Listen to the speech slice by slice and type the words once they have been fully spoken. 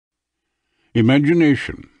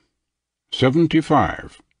Imagination.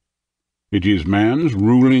 75. It is man's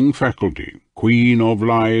ruling faculty, queen of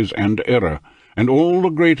lies and error, and all the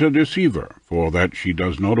greater deceiver, for that she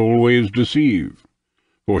does not always deceive.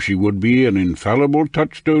 For she would be an infallible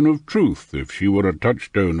touchstone of truth if she were a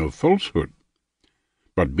touchstone of falsehood.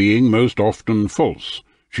 But being most often false,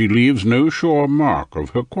 she leaves no sure mark of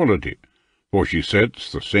her quality, for she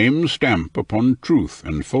sets the same stamp upon truth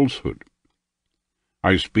and falsehood.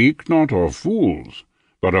 I speak not of fools,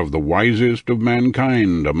 but of the wisest of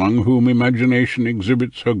mankind, among whom imagination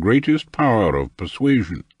exhibits her greatest power of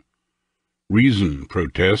persuasion. Reason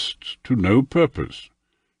protests to no purpose.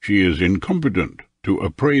 She is incompetent to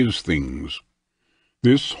appraise things.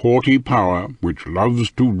 This haughty power, which loves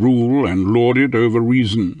to rule and lord it over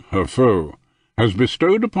reason, her foe, has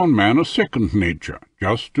bestowed upon man a second nature,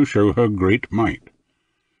 just to show her great might.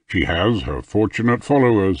 She has her fortunate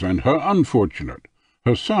followers and her unfortunate,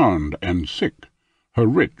 her sound and sick, her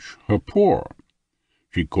rich, her poor.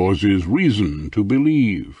 She causes reason to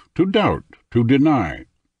believe, to doubt, to deny.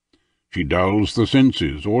 She dulls the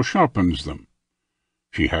senses or sharpens them.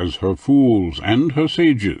 She has her fools and her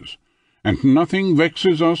sages, and nothing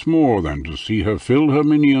vexes us more than to see her fill her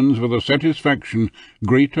minions with a satisfaction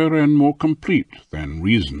greater and more complete than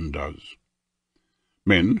reason does.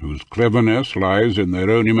 Men whose cleverness lies in their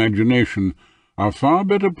own imagination are far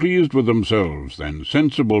better pleased with themselves than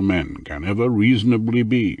sensible men can ever reasonably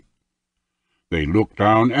be. They look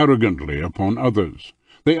down arrogantly upon others.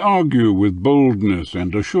 They argue with boldness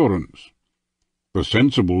and assurance. The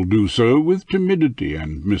sensible do so with timidity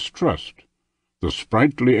and mistrust. The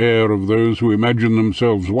sprightly air of those who imagine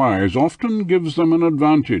themselves wise often gives them an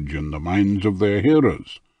advantage in the minds of their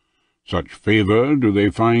hearers. Such favour do they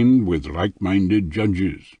find with like-minded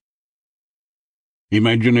judges.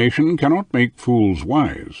 Imagination cannot make fools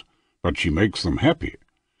wise, but she makes them happy,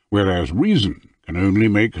 whereas reason can only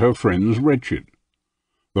make her friends wretched.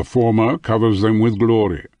 The former covers them with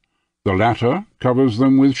glory, the latter covers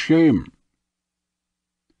them with shame.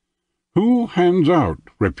 Who hands out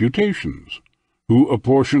reputations? Who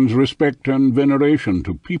apportions respect and veneration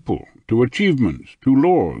to people, to achievements, to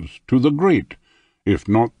laws, to the great, if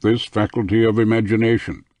not this faculty of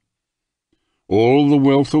imagination? All the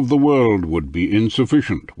wealth of the world would be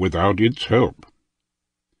insufficient without its help.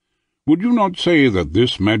 Would you not say that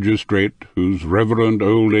this magistrate, whose reverend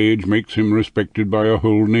old age makes him respected by a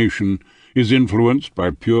whole nation, is influenced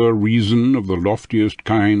by pure reason of the loftiest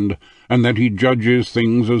kind, and that he judges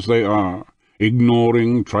things as they are,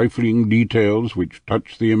 ignoring trifling details which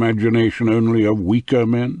touch the imagination only of weaker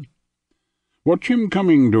men? Watch him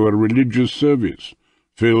coming to a religious service,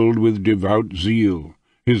 filled with devout zeal,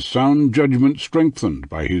 his sound judgment strengthened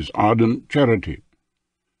by his ardent charity.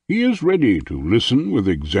 He is ready to listen with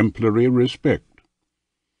exemplary respect.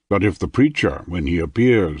 But if the preacher, when he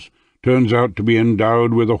appears, turns out to be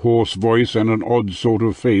endowed with a hoarse voice and an odd sort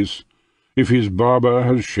of face, if his barber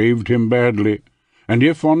has shaved him badly, and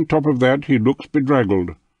if on top of that he looks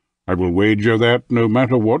bedraggled, I will wager that, no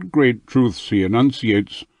matter what great truths he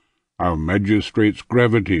enunciates, our magistrate's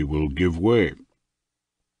gravity will give way.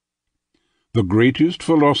 The greatest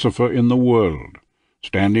philosopher in the world,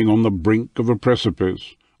 standing on the brink of a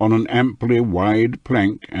precipice, on an amply wide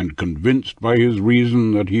plank, and convinced by his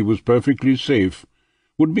reason that he was perfectly safe,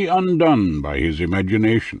 would be undone by his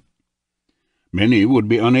imagination. Many would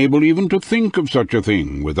be unable even to think of such a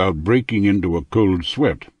thing without breaking into a cold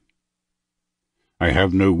sweat. I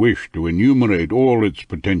have no wish to enumerate all its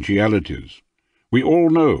potentialities. We all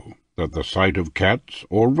know that the sight of cats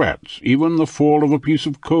or rats, even the fall of a piece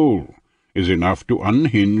of coal, is enough to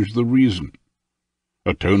unhinge the reason.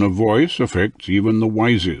 A tone of voice affects even the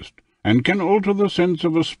wisest, and can alter the sense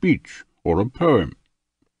of a speech or a poem.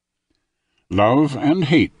 Love and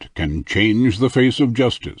hate can change the face of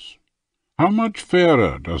justice. How much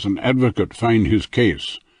fairer does an advocate find his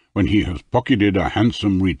case when he has pocketed a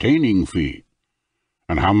handsome retaining fee?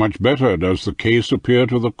 And how much better does the case appear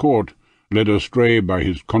to the court, led astray by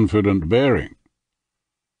his confident bearing?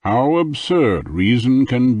 How absurd reason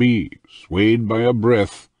can be, swayed by a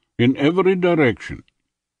breath, in every direction.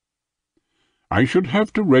 I should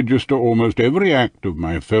have to register almost every act of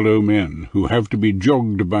my fellow men, who have to be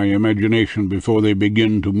jogged by imagination before they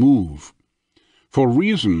begin to move. For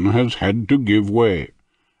reason has had to give way,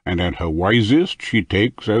 and at her wisest she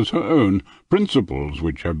takes as her own principles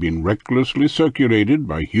which have been recklessly circulated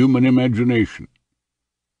by human imagination.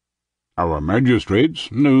 Our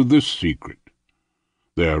magistrates know this secret.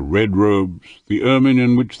 Their red robes, the ermine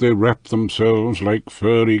in which they wrap themselves like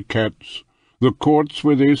furry cats, the courts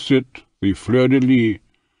where they sit, the fleur-de-lis,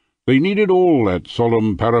 they needed all that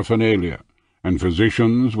solemn paraphernalia, and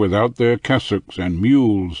physicians without their cassocks and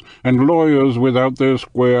mules, and lawyers without their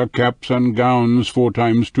square caps and gowns 4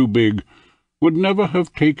 times too big, would never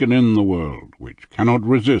have taken in the world, which cannot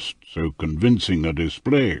resist so convincing a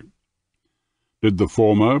display. Did the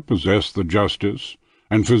former possess the justice,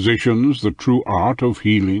 and physicians the true art of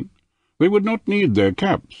healing, they would not need their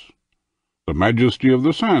caps. The majesty of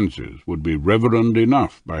the sciences would be reverend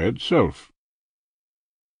enough by itself.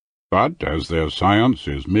 But as their science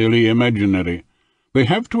is merely imaginary, they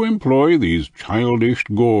have to employ these childish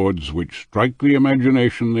gauds which strike the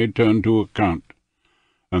imagination they turn to account,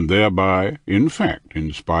 and thereby, in fact,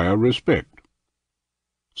 inspire respect.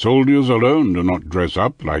 Soldiers alone do not dress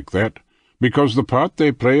up like that, because the part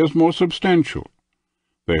they play is more substantial.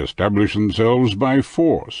 They establish themselves by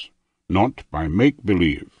force, not by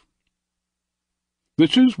make-believe.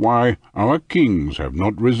 This is why our kings have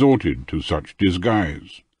not resorted to such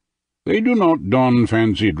disguise. They do not don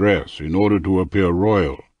fancy dress in order to appear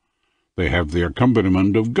royal. They have the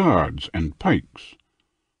accompaniment of guards and pikes,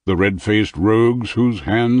 the red-faced rogues whose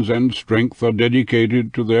hands and strength are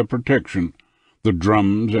dedicated to their protection, the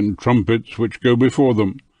drums and trumpets which go before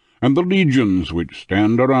them, and the legions which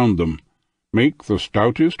stand around them, make the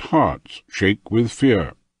stoutest hearts shake with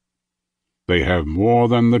fear. They have more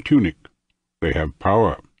than the tunic. They have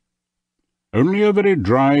power. Only a very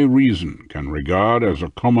dry reason can regard as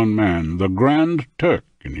a common man the Grand Turk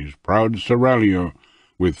in his proud seraglio,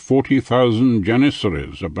 with 40,000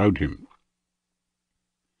 janissaries about him.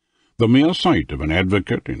 The mere sight of an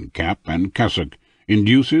advocate in cap and cassock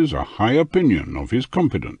induces a high opinion of his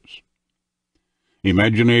competence.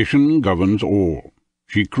 Imagination governs all.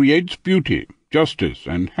 She creates beauty, justice,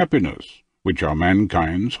 and happiness, which are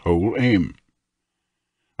mankind's whole aim.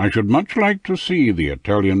 I should much like to see the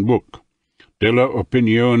Italian book, Della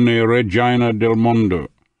Opinione Regina del Mondo,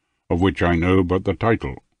 of which I know but the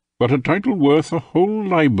title, but a title worth a whole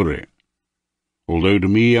library. Although to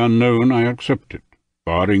me unknown, I accept it,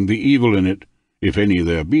 barring the evil in it, if any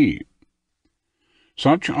there be.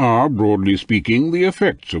 Such are, broadly speaking, the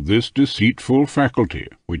effects of this deceitful faculty,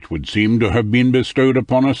 which would seem to have been bestowed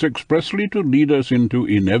upon us expressly to lead us into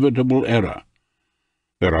inevitable error.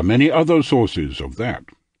 There are many other sources of that.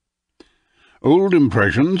 Old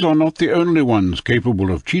impressions are not the only ones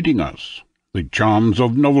capable of cheating us. The charms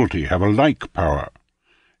of novelty have a like power.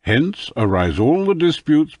 Hence arise all the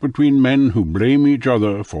disputes between men who blame each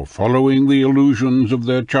other for following the illusions of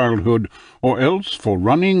their childhood, or else for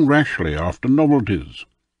running rashly after novelties.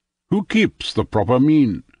 Who keeps the proper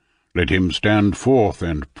mean? Let him stand forth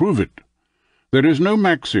and prove it. There is no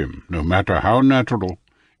maxim, no matter how natural,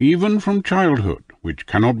 even from childhood, which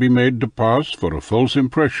cannot be made to pass for a false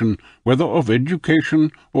impression, whether of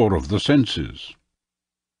education or of the senses.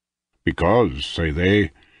 Because, say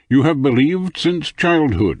they, you have believed since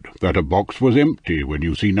childhood that a box was empty when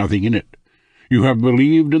you see nothing in it. You have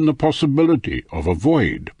believed in the possibility of a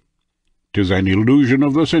void. 'Tis an illusion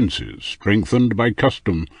of the senses, strengthened by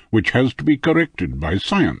custom, which has to be corrected by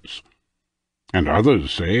science. And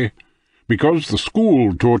others say, because the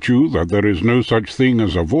school taught you that there is no such thing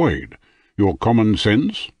as a void, your common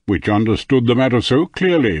sense, which understood the matter so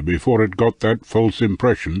clearly before it got that false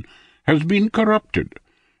impression, has been corrupted,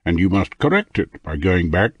 and you must correct it by going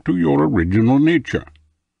back to your original nature.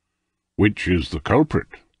 Which is the culprit,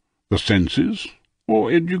 the senses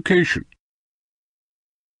or education?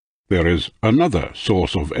 There is another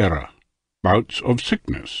source of error, bouts of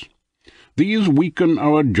sickness. These weaken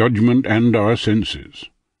our judgment and our senses,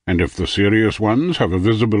 and if the serious ones have a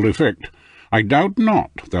visible effect, I doubt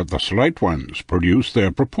not that the slight ones produce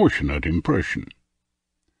their proportionate impression.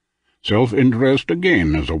 Self-interest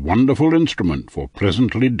again is a wonderful instrument for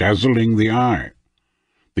pleasantly dazzling the eye.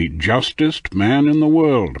 The justest man in the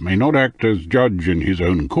world may not act as judge in his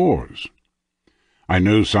own cause. I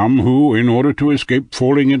know some who, in order to escape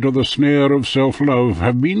falling into the snare of self-love,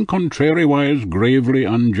 have been contrariwise gravely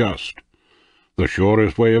unjust. The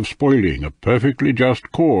surest way of spoiling a perfectly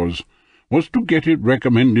just cause was to get it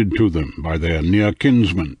recommended to them by their near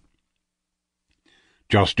kinsmen.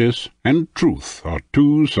 Justice and truth are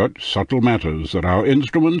two such subtle matters that our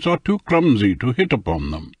instruments are too clumsy to hit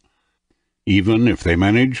upon them. Even if they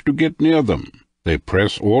manage to get near them, they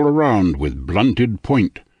press all around with blunted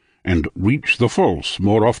point, and reach the false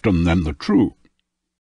more often than the true.